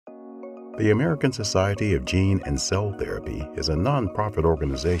The American Society of Gene and Cell Therapy is a nonprofit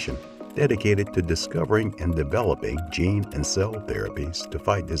organization dedicated to discovering and developing gene and cell therapies to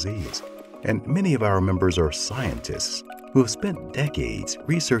fight disease. And many of our members are scientists who have spent decades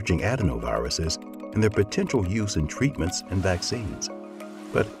researching adenoviruses and their potential use in treatments and vaccines.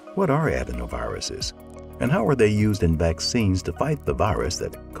 But what are adenoviruses? And how are they used in vaccines to fight the virus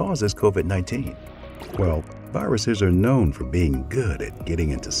that causes COVID-19? Well, viruses are known for being good at getting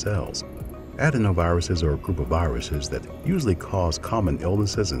into cells. Adenoviruses are a group of viruses that usually cause common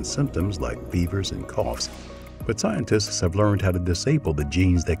illnesses and symptoms like fevers and coughs. But scientists have learned how to disable the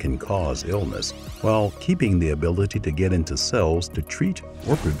genes that can cause illness while keeping the ability to get into cells to treat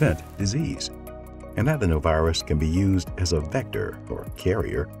or prevent disease. An adenovirus can be used as a vector or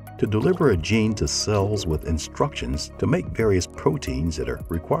carrier to deliver a gene to cells with instructions to make various proteins that are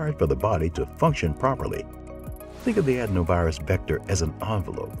required for the body to function properly. Think of the adenovirus vector as an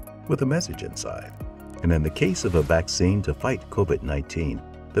envelope with a message inside. And in the case of a vaccine to fight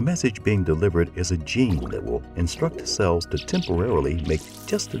COVID-19, the message being delivered is a gene that will instruct cells to temporarily make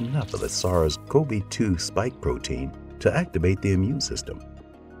just enough of the SARS-CoV-2 spike protein to activate the immune system.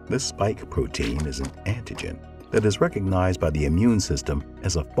 This spike protein is an antigen that is recognized by the immune system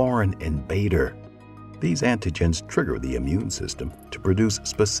as a foreign invader. These antigens trigger the immune system to produce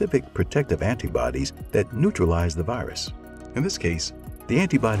specific protective antibodies that neutralize the virus. In this case, the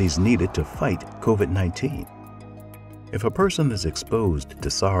antibodies needed to fight COVID-19. If a person is exposed to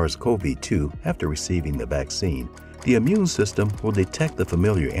SARS-CoV-2 after receiving the vaccine, the immune system will detect the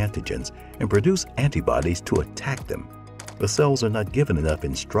familiar antigens and produce antibodies to attack them. The cells are not given enough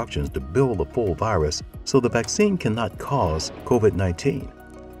instructions to build a full virus, so the vaccine cannot cause COVID-19.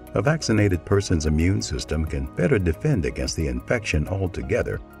 A vaccinated person's immune system can better defend against the infection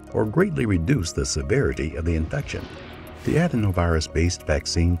altogether or greatly reduce the severity of the infection. The adenovirus-based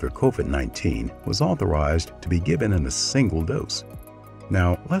vaccine for COVID-19 was authorized to be given in a single dose.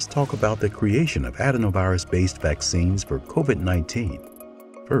 Now, let's talk about the creation of adenovirus-based vaccines for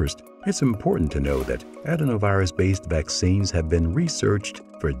COVID-19. First, it's important to know that adenovirus-based vaccines have been researched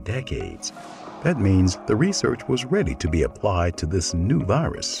for decades. That means the research was ready to be applied to this new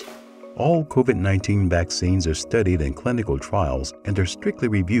virus. All COVID-19 vaccines are studied in clinical trials and are strictly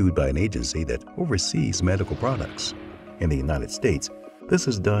reviewed by an agency that oversees medical products. In the United States, this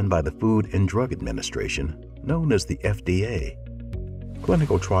is done by the Food and Drug Administration, known as the FDA.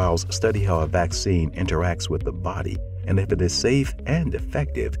 Clinical trials study how a vaccine interacts with the body and if it is safe and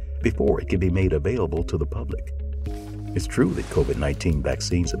effective before it can be made available to the public. It's true that COVID-19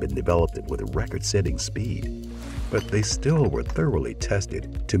 vaccines have been developed with record-setting speed, but they still were thoroughly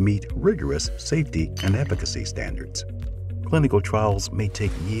tested to meet rigorous safety and efficacy standards. Clinical trials may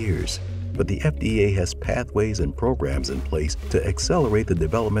take years, but the FDA has pathways and programs in place to accelerate the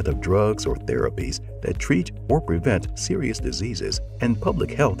development of drugs or therapies that treat or prevent serious diseases and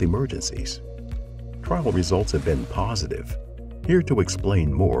public health emergencies. Trial results have been positive. Here to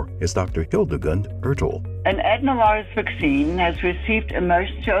explain more is Dr. Hildegund Ertel. An adenovirus vaccine has received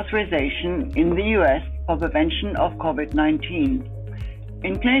emergency authorization in the U.S. for prevention of COVID-19.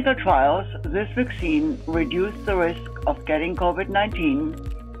 In clinical trials, this vaccine reduced the risk of getting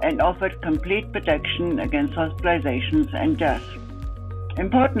COVID-19 and offered complete protection against hospitalizations and death.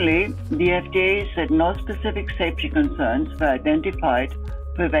 Importantly, the FDA said no specific safety concerns were identified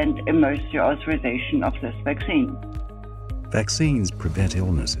to prevent emergency authorization of this vaccine. Vaccines prevent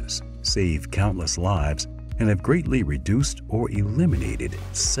illnesses, save countless lives, and have greatly reduced or eliminated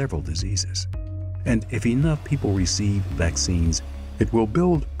several diseases. And if enough people receive vaccines, it will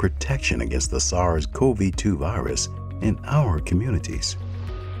build protection against the SARS-CoV-2 virus in our communities.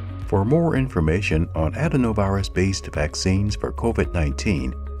 For more information on adenovirus-based vaccines for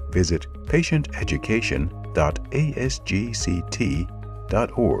COVID-19, visit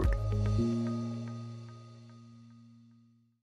patienteducation.asgct.org.